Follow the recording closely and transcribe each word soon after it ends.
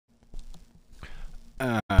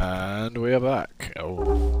And we are back.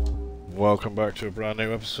 Oh, welcome back to a brand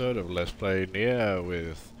new episode of Let's Play NieR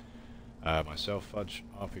with myself, Fudge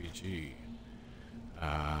RPG.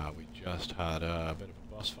 We just had a bit of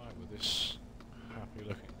a boss fight with this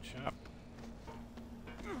happy-looking chap.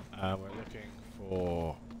 We're looking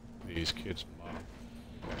for these kids' mum.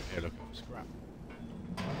 We're here looking for scrap.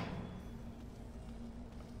 And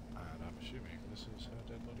I'm assuming this is her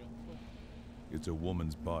dead body on the floor. It's a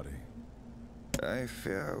woman's body. I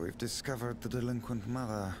fear we've discovered the delinquent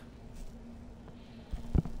mother.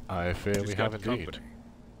 I fear we have indeed. Company.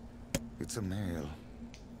 It's a male.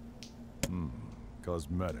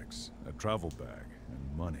 Cosmetics, a travel bag,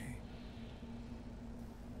 and money.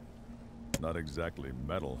 Not exactly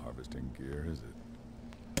metal harvesting gear, is it?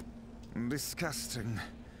 Disgusting.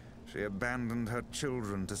 She abandoned her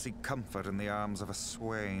children to seek comfort in the arms of a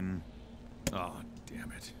swain. Oh,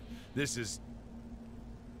 damn it. This is...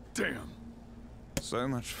 Damn! So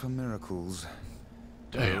much for miracles.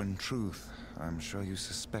 Damn. Though in truth, I'm sure you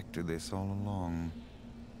suspected this all along.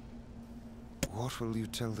 What will you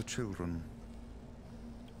tell the children?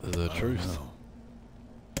 The truth. No.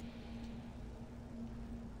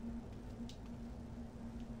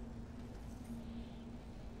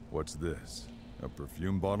 What's this? A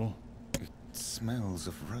perfume bottle? It smells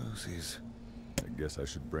of roses. I guess I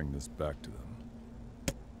should bring this back to them.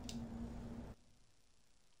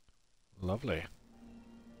 Lovely.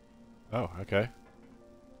 Oh, okay.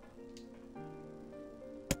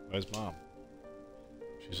 Where's Mom?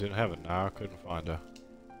 She's in heaven now, I couldn't find her.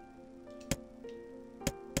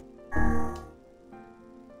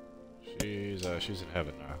 She's in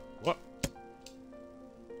heaven now. What?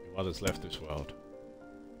 Your mother's left this world.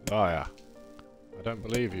 Liar. I don't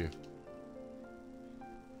believe you.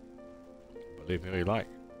 Believe me all you like.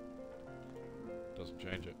 Doesn't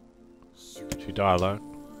change it. Did she die alone?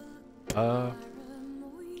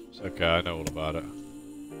 It's okay, I know all about it.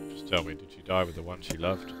 Just tell me, did she die with the one she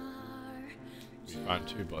loved? We found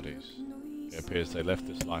two bodies. It appears they left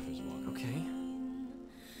this life as one. Okay.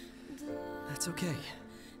 That's okay.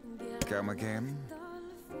 Come again?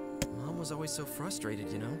 Mom was always so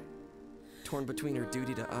frustrated, you know? Torn between her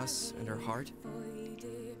duty to us and her heart.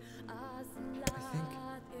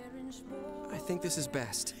 I think this is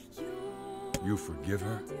best. You forgive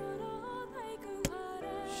her?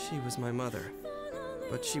 She was my mother,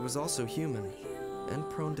 but she was also human and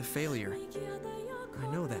prone to failure. I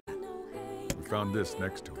know that. We found this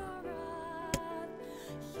next to her.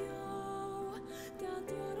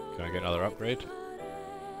 Can I get another upgrade?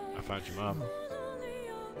 I found your mom.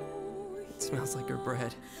 It smells like her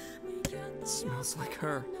bread. It smells like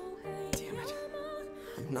her. Damn it.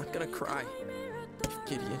 I'm not gonna cry if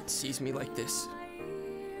Gideon sees me like this.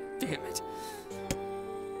 Damn it.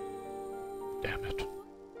 Damn it.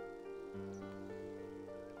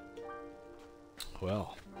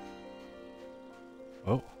 Well.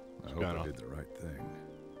 Oh, I what's hope going I on? did the right thing.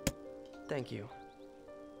 Thank you.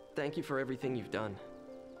 Thank you for everything you've done.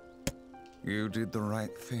 You did the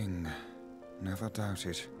right thing. Never doubt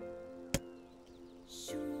it.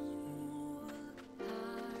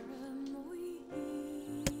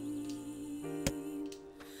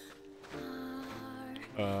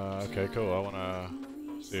 Okay, cool. I wanna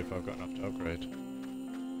see if I've got enough to upgrade. I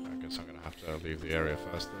guess I'm gonna have to leave the area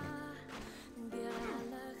first then.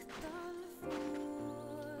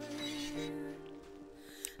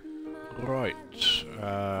 Right.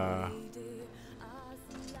 Right,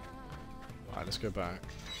 let's go back.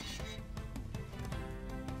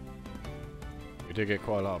 We did get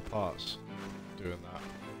quite a lot of parts doing that.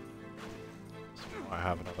 So we might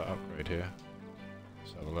have another upgrade here.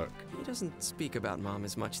 Let's have a look. He doesn't speak about Mom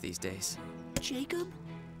as much these days. Jacob,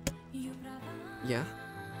 Yeah?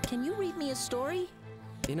 can you read me a story?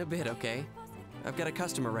 In a bit, okay? I've got a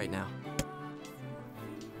customer right now.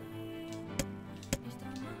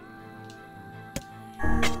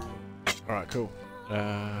 Alright, cool.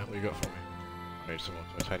 What you got for me? I need some more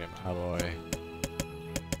titanium alloy. Okay.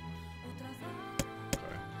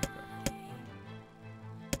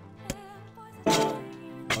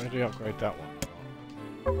 Why did we upgrade that one?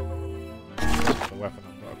 The weapon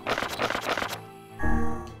I've got equipped.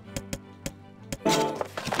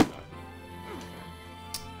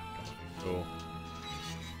 Cool.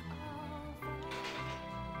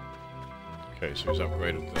 Okay, so he's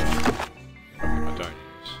upgraded the weapon I don't use.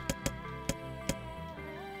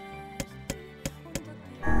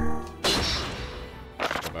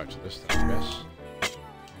 Go back to this thing, I guess.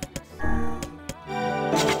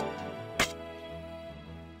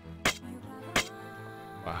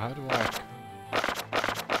 But how do I...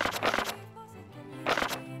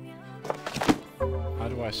 How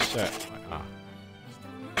do I set my...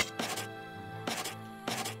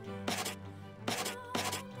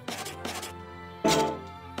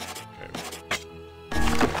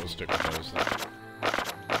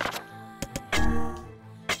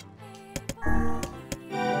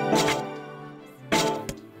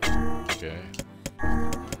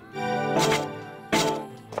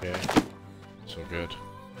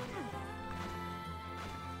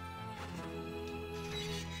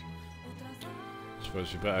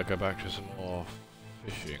 suppose we better go back to some more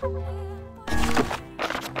fishing.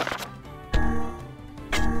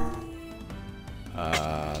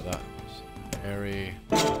 That's airy.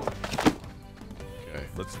 Okay.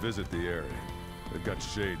 Let's visit the area. They've got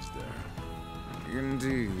shades there.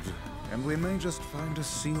 Indeed. And we may just find a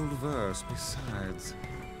sealed verse besides.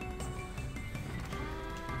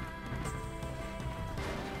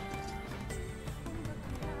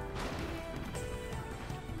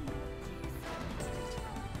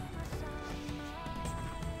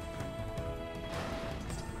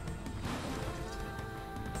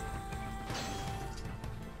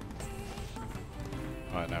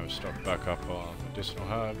 Right, now we stock back up on medicinal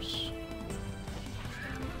herbs.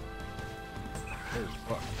 Oh,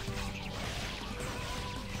 fuck.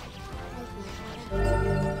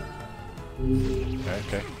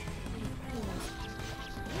 Okay.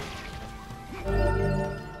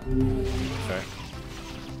 Okay.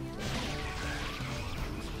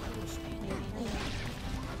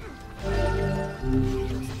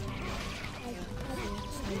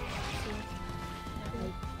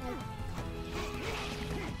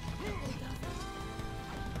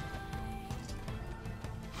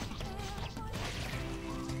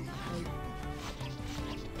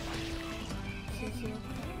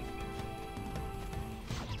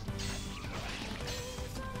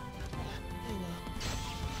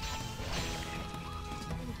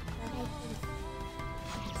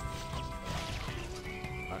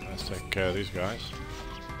 Right, let's take care of these guys.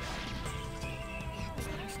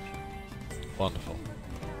 Wonderful.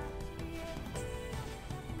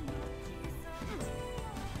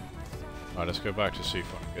 Right, let's go back to see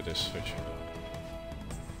if I can get this fishing done.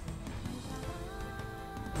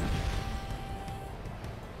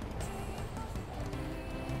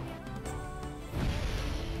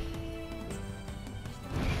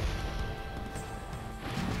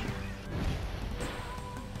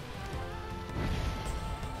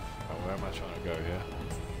 Where am I trying to go here?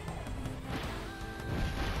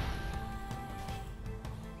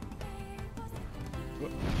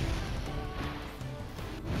 Whoop.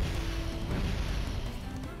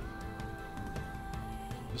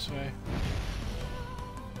 This way?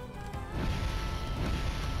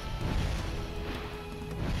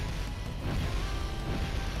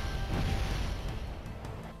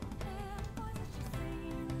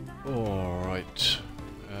 All right.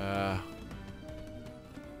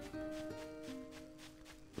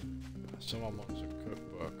 Someone wants a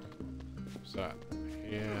cookbook. Is that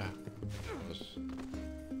here? Was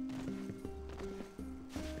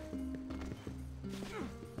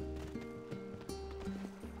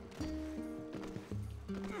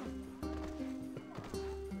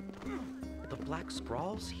The Black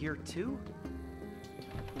Scrawl's here too?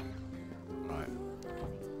 right.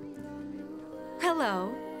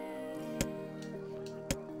 Hello.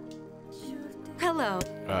 Hello.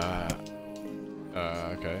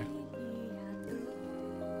 Okay.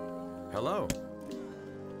 Hello.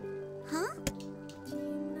 Huh?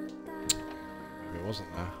 Maybe it wasn't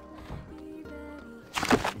there.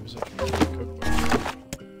 It was a cookbook.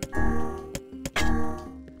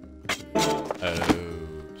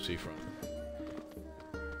 Oh, seafront.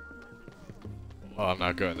 Well, I'm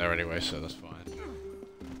not going there anyway, so that's fine.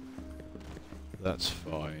 That's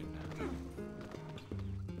fine.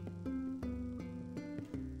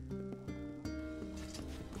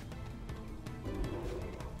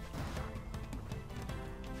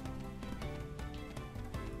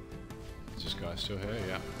 Is this guy still here?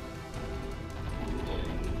 Yeah.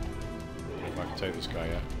 If I can take this guy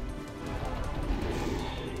yet.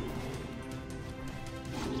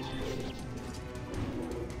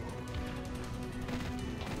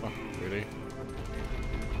 Oh, really?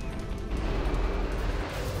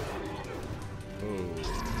 Oh.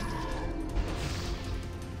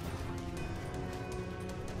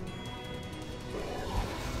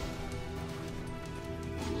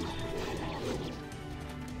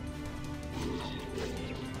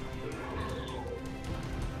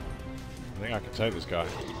 I think I can take this guy.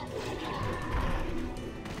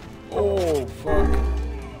 Oh, fuck.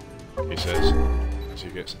 He says, as he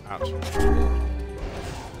gets absolutely.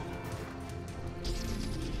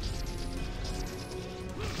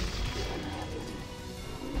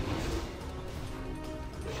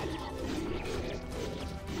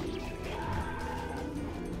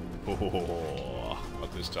 Oh,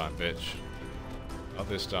 not this time, bitch. Not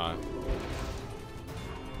this time.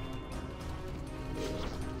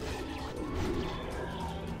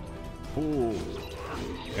 Ooh.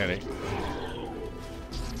 Get it.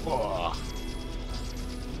 Oh.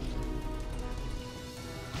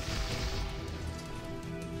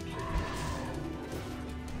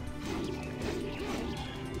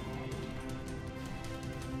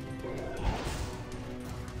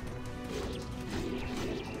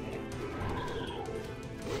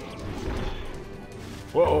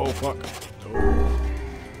 Whoa, fuck. No.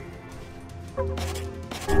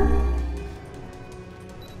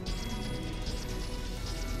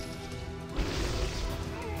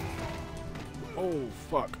 Oh,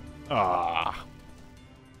 fuck. Ah.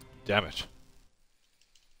 Damn it.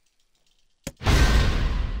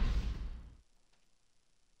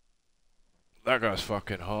 That guy's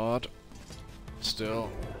fucking hard.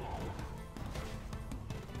 Still.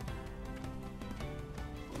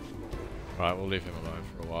 Right, we'll leave him alone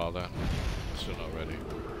for a while then. I'm still not ready.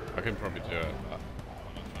 I can probably do it, but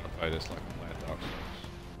I'm not trying to play this like I'm playing Dark Souls.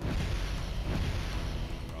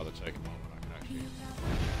 I'd rather take him on when I can actually.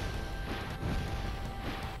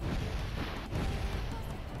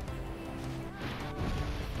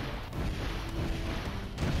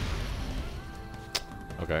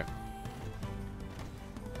 Okay.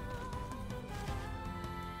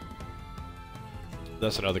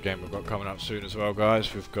 That's another game we've got coming up soon as well,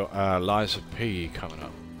 guys. We've got Lies of P coming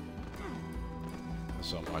up.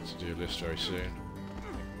 That's on my to-do list very soon.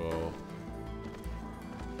 We'll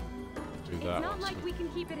do that. It's not like we can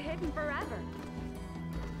keep it hidden forever.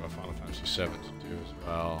 We've got Final Fantasy VII to do as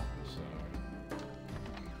well, so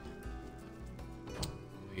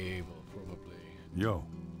we will probably. Yo.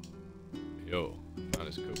 Yo, found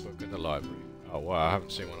this cookbook in the library. Oh wow, I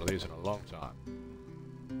haven't seen one of these in a long time.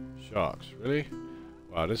 Sharks, really?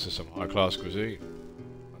 Wow, this is some high-class cuisine.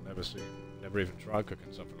 I've never even tried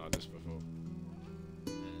cooking something like this before.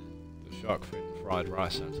 The shark fin fried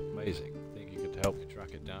rice sounds amazing. Think you could help me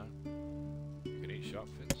track it down? You can eat shark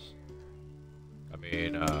fins? I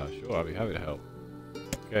mean, sure, I'll be happy to help.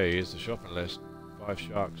 Okay, here's the shopping list. 5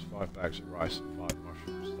 sharks, 5 bags of rice, and 5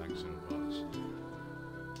 mushrooms. Thanks in advance.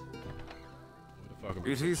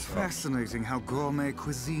 It is fascinating how gourmet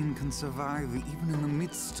cuisine can survive even in the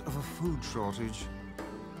midst of a food shortage.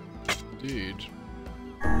 Indeed.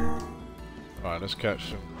 Alright, let's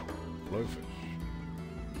catch some blowfish.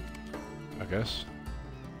 I guess.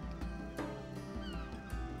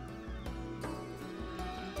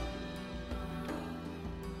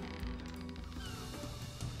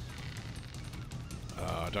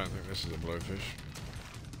 I don't think this is a blowfish.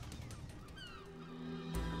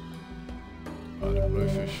 The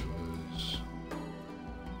blowfish was...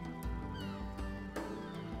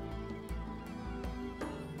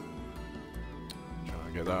 Trying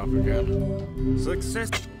to get that up again. Success.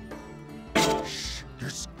 Shh, you're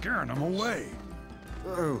scaring them away.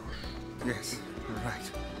 Oh, yes,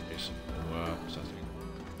 right. Yes, worms, I think.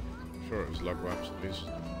 I'm sure it was lugworms at least.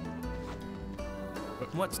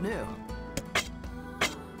 What's new?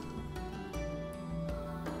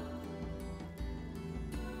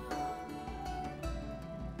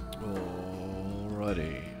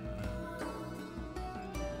 Alrighty.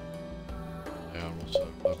 They are also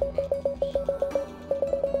lugworms.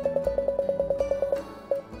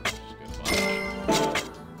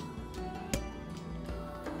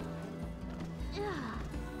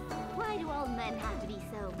 Why do all men have to be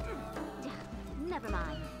so... Never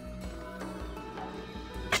mind.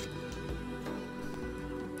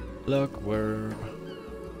 Lugworm.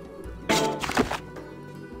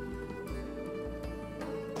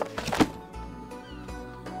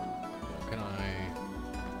 Can I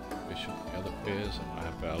fish on the other piers and I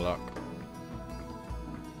have better luck?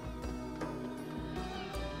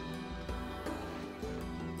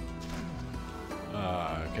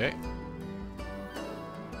 Okay.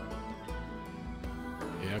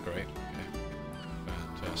 Yeah, great. Okay.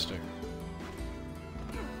 Fantastic.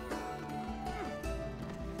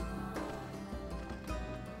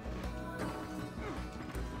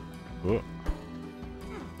 Whoa.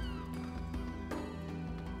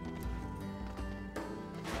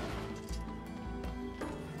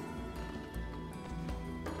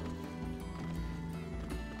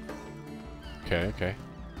 Okay, okay.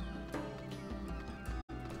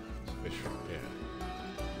 Let's fish from here.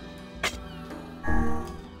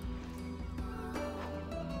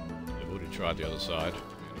 I've already tried the other side. We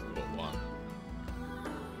only caught one.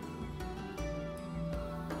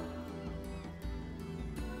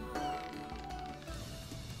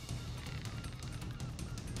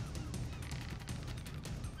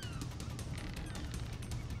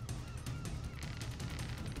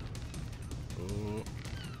 Ooh.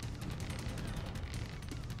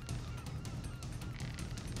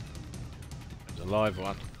 There's a live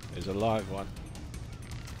one. There's a live one.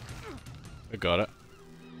 We got it.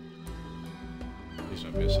 Please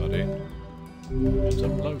don't be a sardine. It's a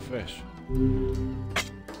blowfish.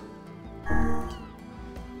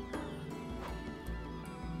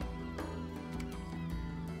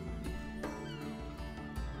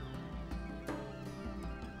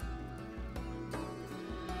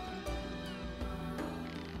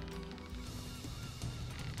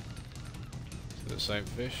 same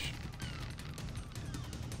fish?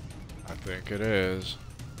 I think it is.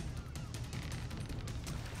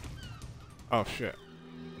 Oh shit.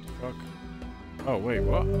 What the fuck? Oh wait,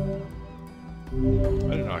 what? I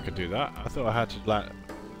didn't know I could do that. I thought I had to land.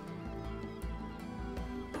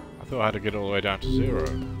 I thought I had to get all the way down to 0.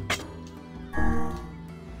 I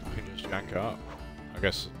can just yank it up. I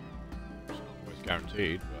guess it's not always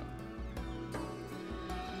guaranteed, but...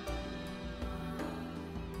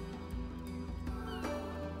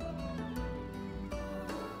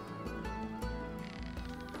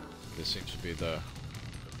 This seems to be the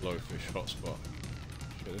blowfish hotspot.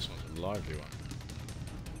 Shit, this one's a lively one.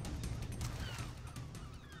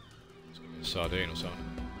 It's gonna be a sardine or something.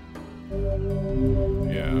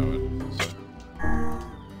 Yeah, I would think so.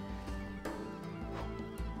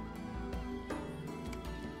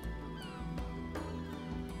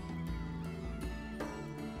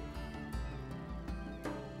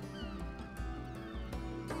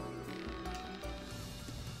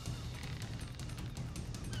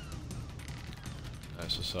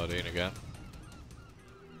 That's a sardine again.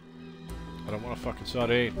 I don't want a fucking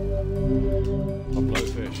sardine. I want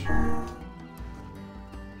blowfish.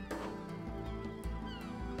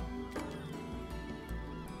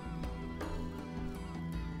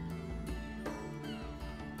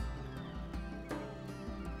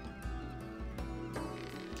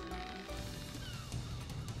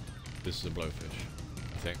 This is a blowfish,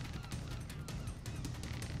 I think.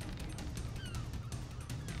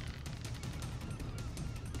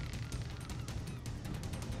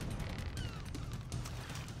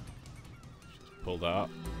 Just pull that up.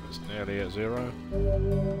 It's nearly at 0.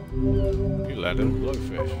 You landed a blowfish.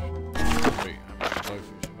 Wait, how many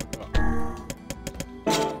blowfish have I got?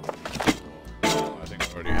 I think I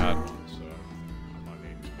already had one, so I might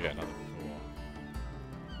need to get another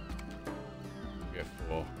 4. Get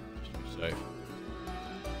 4. Safe.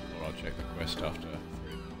 Or I'll check the quest after 3.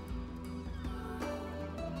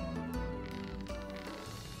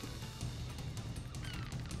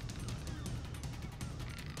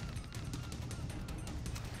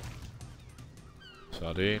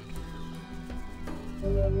 Sardine.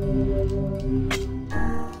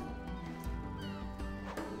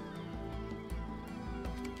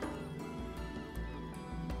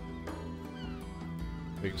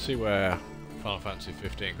 You can see where Final Fantasy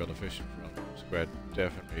 15 got the fishing from. Square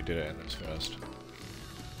definitely did it in its first.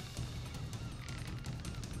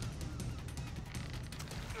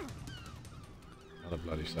 Another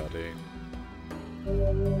bloody sardine.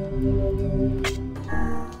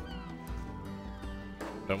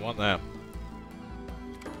 Don't want them.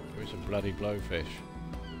 Give me some bloody blowfish.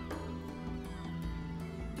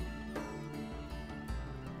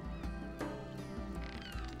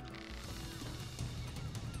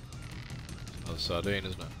 Another sardine,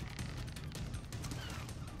 isn't it?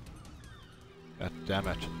 God damn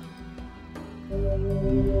it.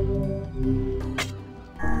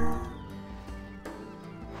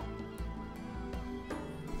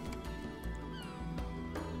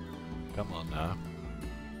 Come on now.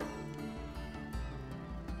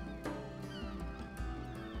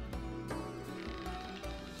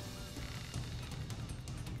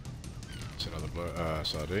 It's another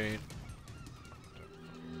sardine.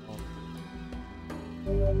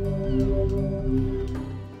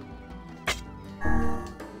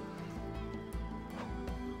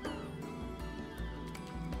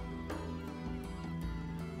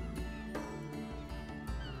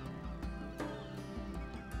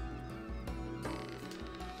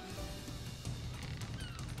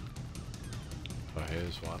 Oh,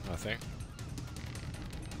 here's one, I think.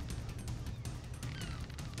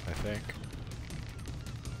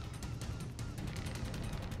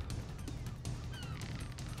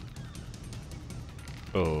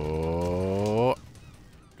 Oh,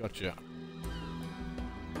 gotcha.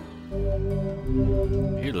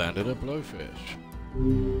 He landed a blowfish.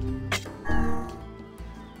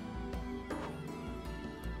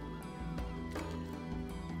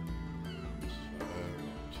 So,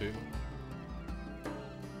 2 more.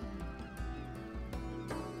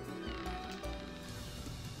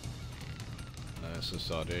 That's a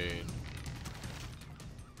sardine.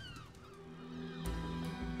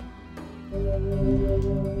 I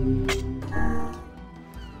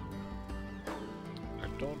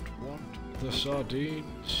don't want the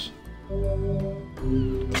sardines. Oh,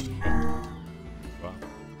 shit. Wow.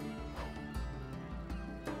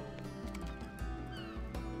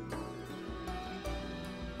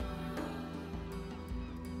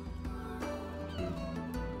 Two.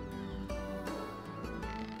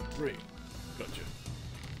 3. Gotcha.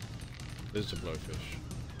 There's a blowfish.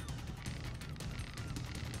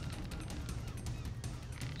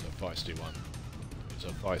 feisty one. He's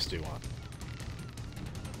a feisty one.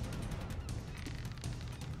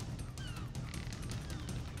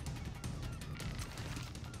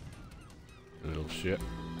 Little shit.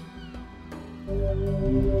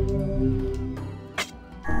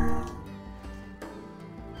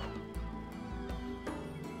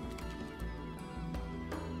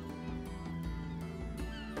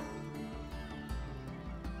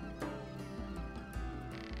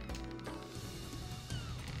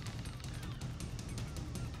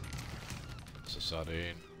 It's a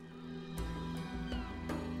sardine.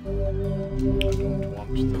 I don't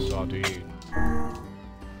want the sardine.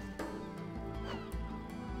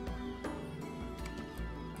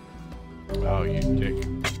 Oh, you dick.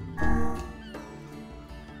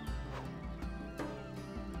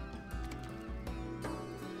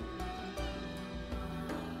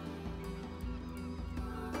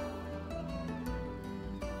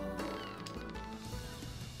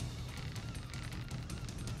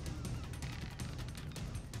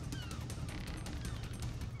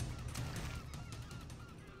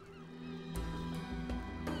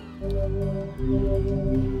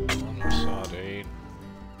 Sardine.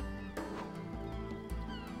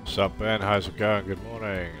 What's up, Ben? How's it going? Good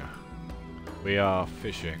morning. We are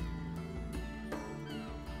fishing.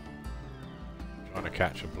 Trying to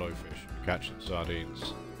catch a blowfish. We're catching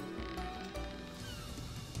sardines.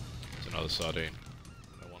 It's another sardine.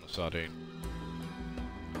 I want a sardine.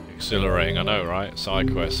 Exhilarating, I know, right?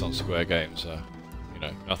 Side quests on Square Games are, you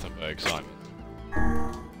know, nothing but excitement.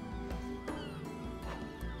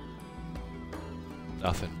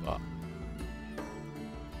 Nothing but.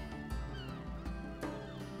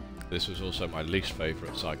 This was also my least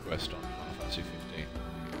favourite side quest on Final Fantasy 15.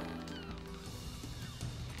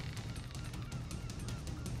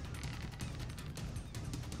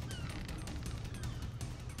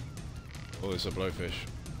 Oh, there's a blowfish.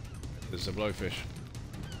 There's a blowfish.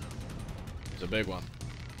 It's a big one.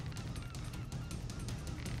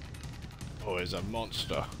 Oh, it's a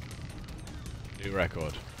monster. New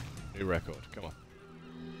record. New record. Come on.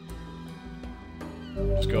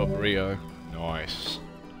 Just got a burrito. Nice.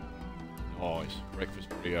 Nice. Breakfast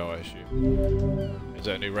burrito, I assume. Is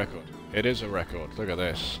that a new record? It is a record. Look at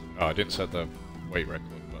this. Oh, I didn't set the weight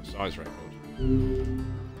record, but size record.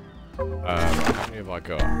 How many have I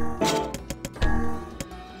got?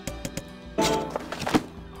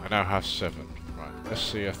 I now have 7. Right, let's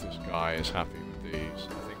see if this guy is happy with these.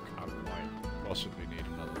 I think I might possibly need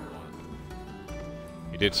another one.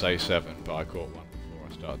 He did say 7, but I caught one before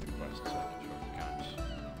I started the quest, so I'm not sure if it counts.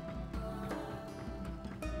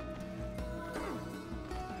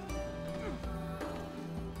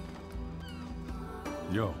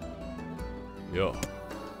 Yo. Yo,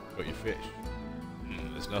 got your fish.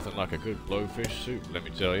 There's nothing like a good blowfish soup, let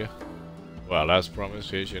me tell you. Well, as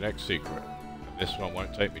promised, here's your next secret. And this one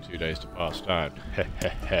won't take me 2 days to pass down.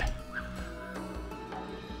 Heh.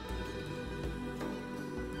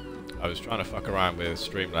 I was trying to fuck around with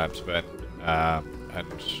Streamlabs, Ben,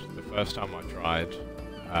 and the first time I tried,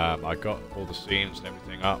 I got all the scenes and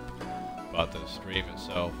everything up, but the stream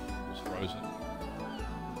itself was frozen.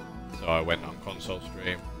 So I went on console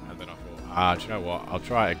stream, and then I thought, do you know what? I'll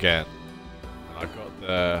try it again. And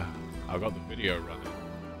I got the video running,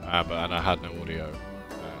 and I had no audio.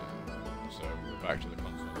 So we're back to the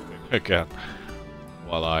console stream again,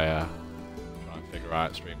 while I try and figure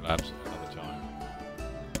out Streamlabs another time.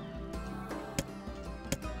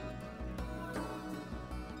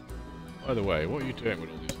 By the way, what are you doing with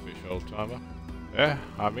all these fish, old timer? Yeah,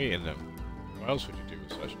 I'm eating them. What else would you do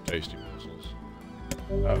with such tasty morsels?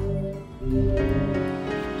 Oh.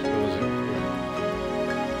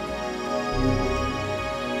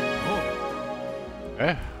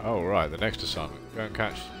 Yeah? Oh, right, the next assignment. Go and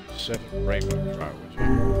catch 7 rainbow trout, would you?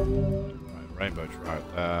 Right, rainbow trout.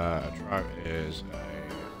 A trout is a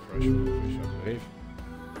freshwater fish, I believe.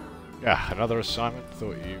 Yeah, another assignment.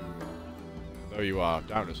 Though you are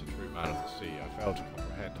doubtless a true man of the sea, I fail to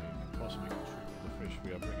comprehend how you can possibly consume the fish we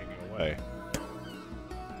are bringing your way.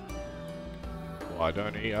 Well, I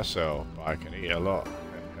don't eat myself, but I can eat a lot.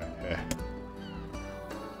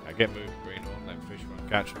 Now get moving, Greenhorn, them fish won't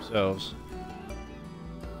catch themselves.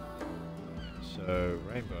 So,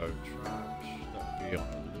 rainbow trout, that would be on a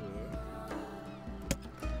lure.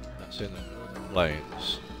 That's in the northern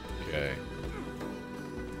plains. Okay.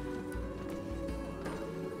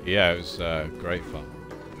 Yeah, it was great fun.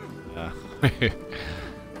 You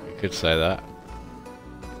could say that.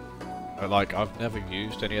 Like, I've never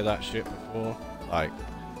used any of that shit before. Like,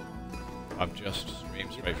 I've just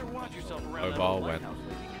streamed straight from mobile when,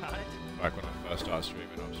 back when I first started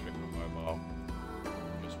streaming, I was streaming on mobile,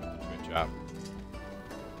 just with the Twitch app.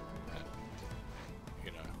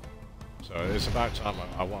 So it's about time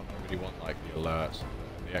I really want like the alerts and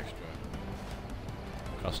the extra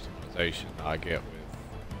customization that I get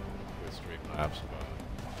with Streamlabs,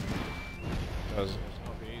 but it's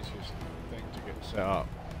not the easiest thing to get set up.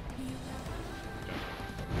 You don't know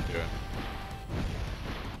what you're doing.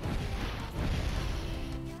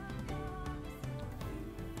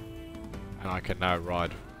 And I can now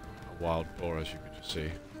ride a wild boar, as you can just see,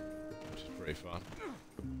 which is pretty fun.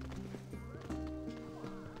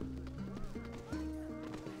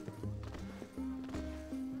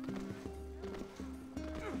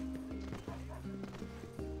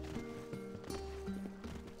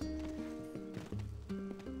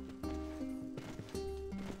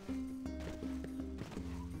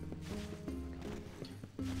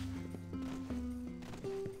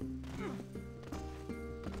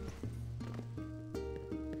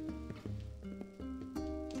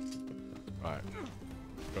 Right,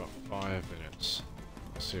 we've got 5 minutes.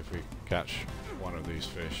 Let's see if we can catch one of these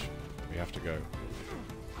fish. We have to go.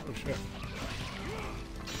 Oh shit.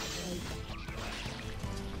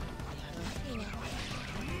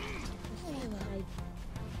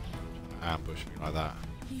 Ambush me like that.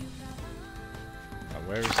 Now,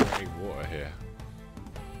 where is there any water here?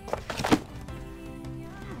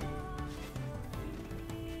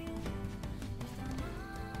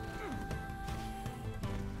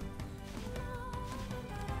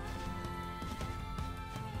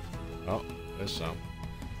 Oh, there's some.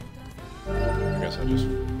 I guess I'll just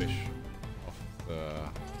fish off the...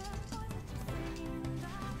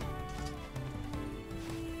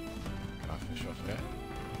 Can I fish off here?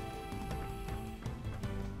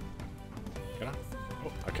 Can I?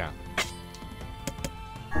 Oh, I can.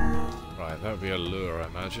 Right, that would be a lure, I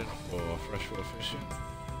imagine, for freshwater fishing.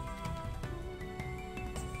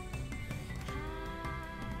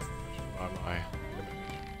 By my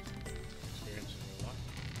limited experience in real life.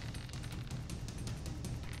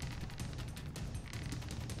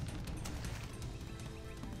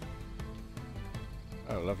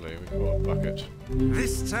 Oh, lovely, we've got a bucket.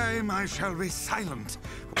 This time I shall be silent.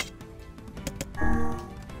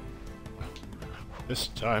 This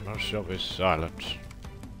time I shall be silent.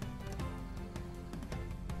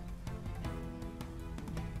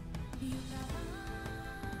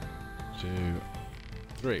 2,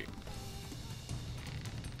 3.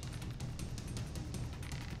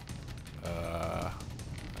 I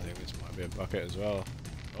think this might be a bucket as well.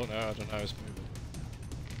 Oh no, I don't know, it's moving.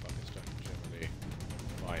 Buckets don't generally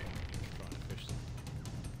fight trying to fish them.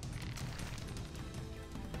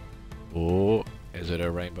 Oh, is it a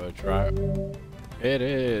rainbow trout? It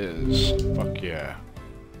is! Fuck yeah.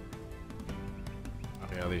 How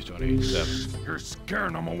many are these? 27. You're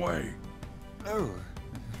scaring them away. Oh,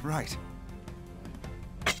 right.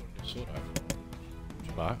 Sort of.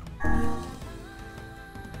 July.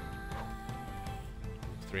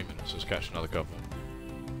 3 minutes, let's catch another couple.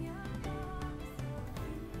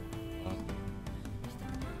 1,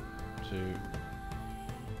 2,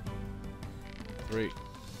 3.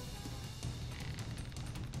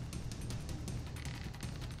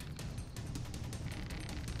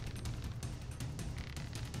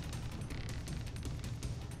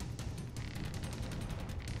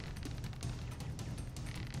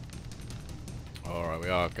 Alright, we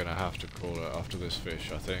are going to have to call it after this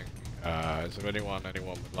fish, I think. Is there anyone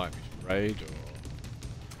would like me to raid, or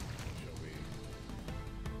shall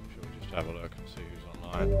we just have a look and see who's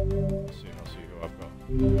online? I'll see who I've got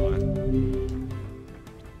online.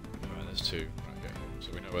 Right, there's 2. Okay, so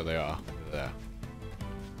we know where they are. They're there.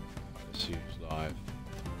 Right, let's see who's live.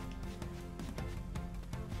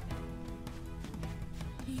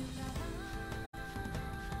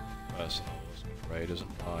 Personal raid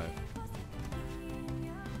isn't live.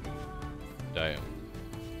 Damn.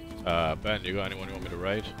 Ben, you got anyone you want me to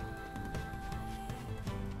raid?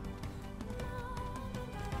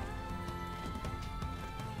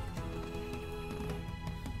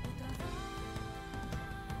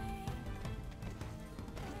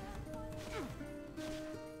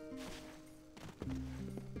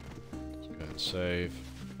 Let's go and save.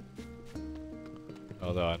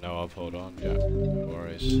 Although I know I've hold on, yeah, no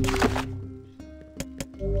worries.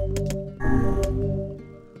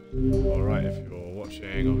 Alright, if you're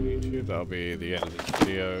watching on YouTube, that'll be the end of this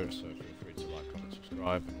video, so feel free to like, comment,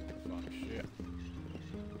 subscribe, and all the fun shit.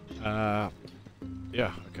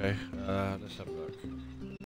 Yeah, okay, let's have a look.